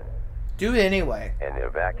again. Do it anyway. An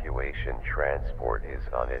evacuation transport is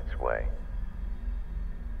on its way.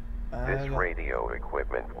 This radio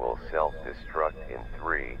equipment will self-destruct in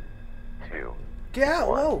 3, 2, Get out!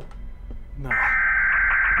 1.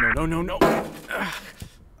 Whoa! No.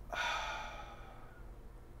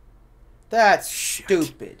 That's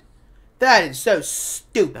stupid. That is so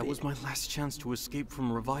stupid. That was my last chance to escape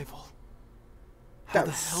from Revival. How That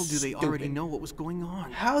the was hell do they already stupid. know what was going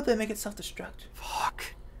on? How would they make it self-destruct? Fuck.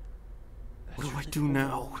 What do I really do cool.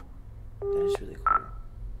 now? That is really cool.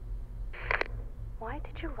 Why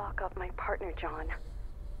did you lock up my partner, John?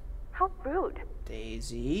 How rude.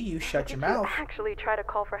 Daisy, you shut Did your mouth. you actually try to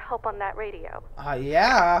call for help on that radio?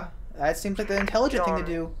 Yeah. That seems like the intelligent thing to John,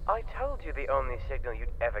 do. I told you the only signal you'd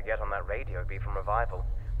ever get on that radio would be from Revival.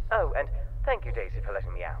 Oh, and thank you, Daisy, for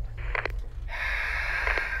letting me out.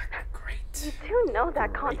 Great. You do know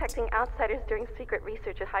that contacting outsiders during secret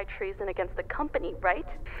research is high treason against the company, right?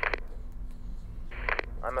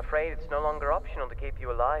 I'm afraid it's no longer optional to keep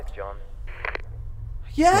you alive, John.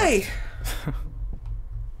 Yay!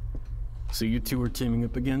 So you two are teaming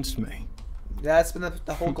up against me. That's been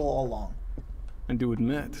the whole goal all along. And to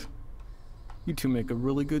admit, you two make a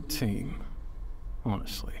really good team.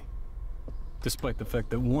 Honestly. Despite the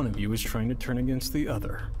fact that one of you is trying to turn against the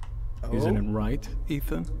other. Isn't it right,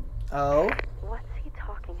 Ethan? Oh? What's he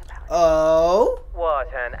talking about? Oh? What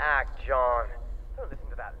an act, John. Don't listen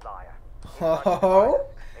to that liar. Oh?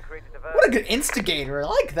 And create a What a diversion. good instigator. I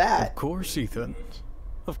like that. Of course, Ethan.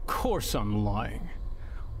 Of course I'm lying.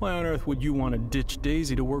 Why on earth would you want to ditch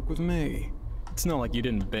Daisy to work with me? It's not like you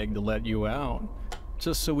didn't beg to let you out.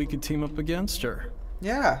 Just so we could team up against her.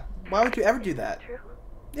 Yeah. Why would you ever do that? True.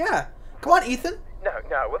 Yeah. Come on, Ethan.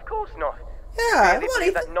 No, of course not. Yeah, Really come on,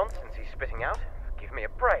 believe Ethan. that nonsense he's spitting out? Give me a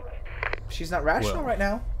break. She's not rational Well. right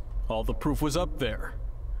now. All the proof was up there.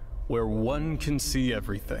 Where one can see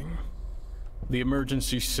everything. The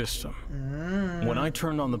emergency system. When I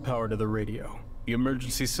turned on the power to the radio, the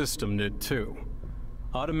emergency system did too.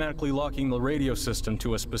 Automatically locking the radio system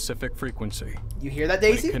to a specific frequency. You hear that,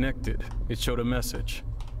 When it Daisy? connected, it showed a message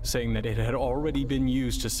saying that it had already been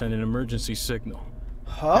used to send an emergency signal.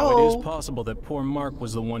 Now, it is Oh. possible that poor Mark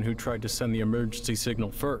was the one who tried to send the emergency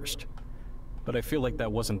signal first. But I feel like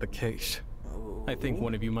that wasn't the case. I think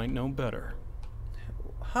one of you might know better.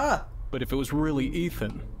 Huh. But if it was really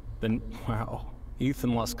Ethan, then wow.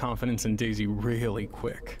 Ethan lost confidence in Daisy really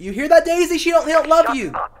quick. You hear that, Daisy? He don't love Shut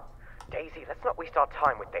you. up. Daisy, let's not waste our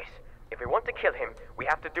time with this. If we want to kill him, we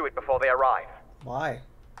have to do it before they arrive. Why?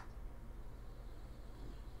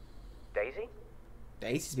 Daisy?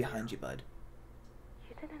 Daisy's behind you, bud.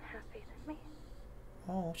 You didn't have faith in me?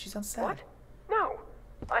 Oh, she sounds sad. What? No.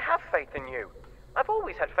 I have faith in you. I've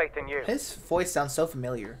always had faith in you. His voice sounds so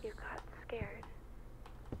familiar. You got scared.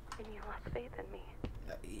 And you lost faith in me.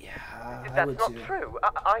 Yeah, I That's would not too. true.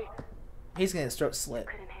 He's gonna get his throat slit.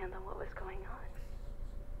 Couldn't handle what was going on.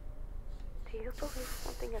 Do you believe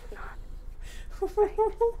something is not right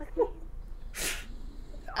with me?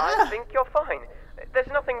 I think you're fine. There's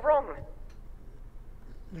nothing wrong.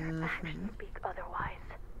 Your actions speak otherwise.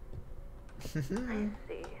 I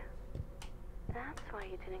see. That's why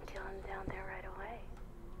you didn't kill him down there right away.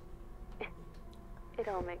 It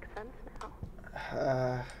all makes sense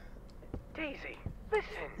now. Daisy, listen.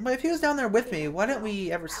 But if he was down there with me, why didn't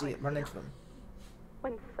we ever see it run into him?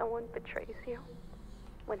 When someone betrays you,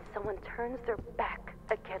 when someone turns their back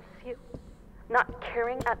against you, not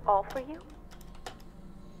caring at all for you,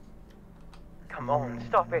 Come on,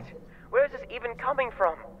 stop it. Where is this even coming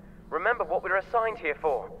from? Remember what we're assigned here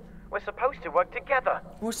for. We're supposed to work together.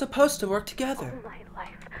 We're supposed to work together. all my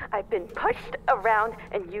life I've been pushed around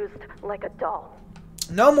and used like a doll.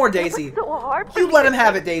 No more, It Daisy. was so hard for You me let to him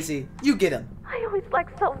have think. it, Daisy. You get him. I always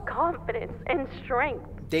lacked self-confidence and strength.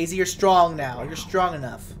 Daisy, you're strong now. You're strong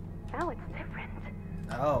enough. Now it's different.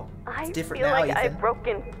 Oh, I it's different feel now, like Ethan. I've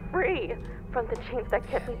broken free from the chains that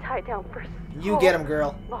kept me tied down for You so get him,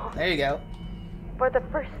 girl. long. There you go. For the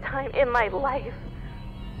first time in my life,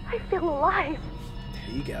 I feel alive.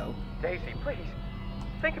 There you go. Daisy, please.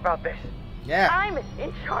 Think about this. Yeah. I'm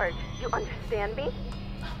in charge. You understand me?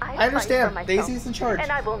 I fight understand. for myself, Daisy's in charge.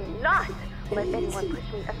 And I will not let anyone push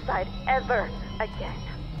me aside ever again.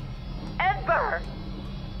 Ever!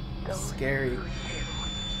 Those Scary. who do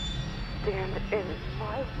stand in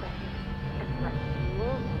my way and let me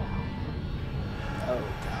down. Oh,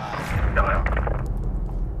 God.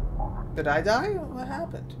 Did I die? What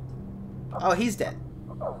happened? Oh, he's dead.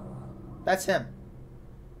 That's him.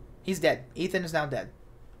 He's dead. Ethan is now dead.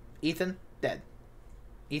 Ethan, dead.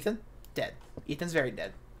 Ethan, dead. Ethan's very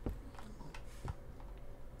dead.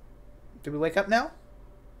 Did we wake up now?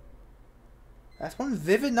 That's one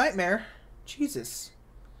vivid nightmare. Jesus.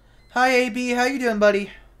 Hi, AB. How you doing,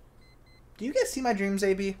 buddy? Do you guys see my dreams,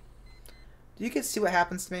 AB? Do you get to see what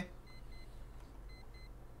happens to me?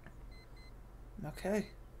 Okay.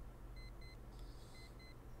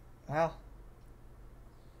 Wow.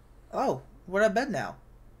 Oh, we're out of bed now.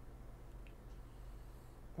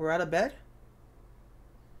 We're out of bed?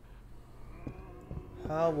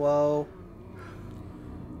 Oh, whoa.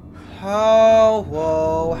 Oh,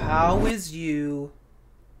 whoa. How is you?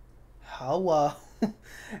 Hello.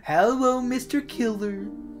 Hello, Mr. Killer.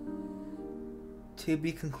 To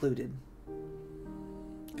be concluded.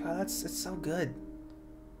 God, it's so good.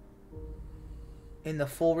 In the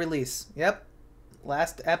full release. Yep.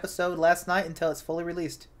 Last episode, last night, until it's fully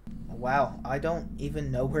released. Wow, I don't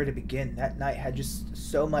even know where to begin. That night had just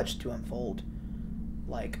so much to unfold.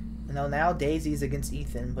 Like, you know, now Daisy's against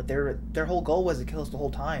Ethan, but their whole goal was to kill us the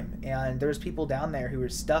whole time. And there's people down there who were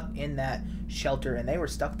stuck in that shelter, and they were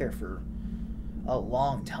stuck there for a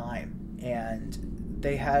long time. And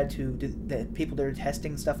they had to, the people they were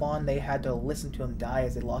testing stuff on, they had to listen to them die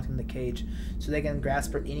as they locked them in the cage so they can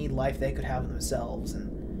grasp for any life they could have themselves.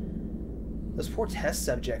 And those poor test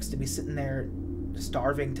subjects to be sitting there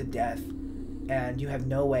starving to death, and you have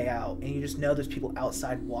no way out, and you just know there's people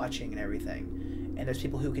outside watching and everything, and there's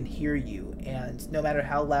people who can hear you, and no matter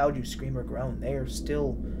how loud you scream or groan, they are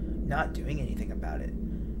still not doing anything about it.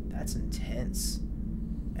 That's intense.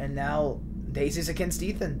 And now Daisy's against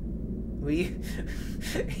Ethan.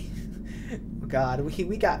 God,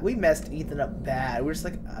 we messed Ethan up bad. We're just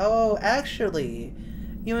like, oh, actually,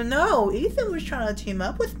 you know, Ethan was trying to team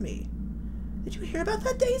up with me. Did you hear about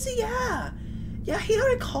that, Daisy? Yeah, he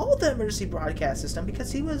already called the emergency broadcast system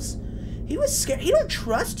because he was scared. He don't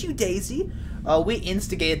trust you, Daisy. Oh, we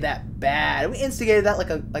instigated that bad. We instigated that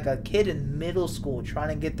like a kid in middle school trying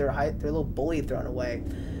to get their little bully thrown away.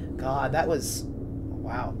 God, that was,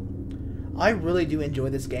 wow. I really do enjoy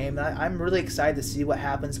this game, and I'm really excited to see what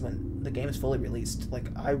happens when the game is fully released. Like,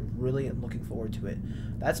 I really am looking forward to it.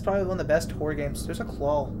 That's probably one of the best horror games. There's a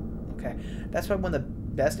claw. Okay, that's probably one of the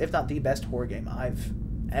best, if not the best, horror game I've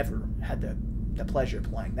ever had the pleasure of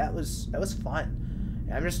playing. That was fun.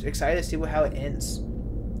 And I'm just excited to see how it ends.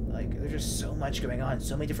 Like, there's just so much going on,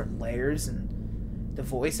 so many different layers, and the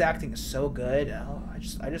voice acting is so good. Oh, I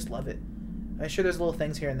just love it. I'm sure there's little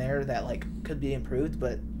things here and there that like could be improved,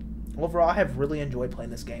 but overall, I have really enjoyed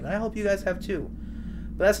playing this game, and I hope you guys have too.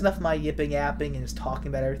 But that's enough of my yipping, yapping, and just talking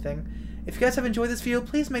about everything. If you guys have enjoyed this video,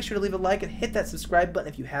 please make sure to leave a like and hit that subscribe button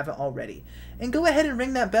if you haven't already. And go ahead and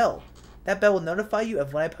ring that bell. That bell will notify you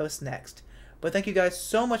of when I post next. But thank you guys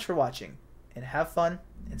so much for watching, and have fun,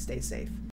 and stay safe.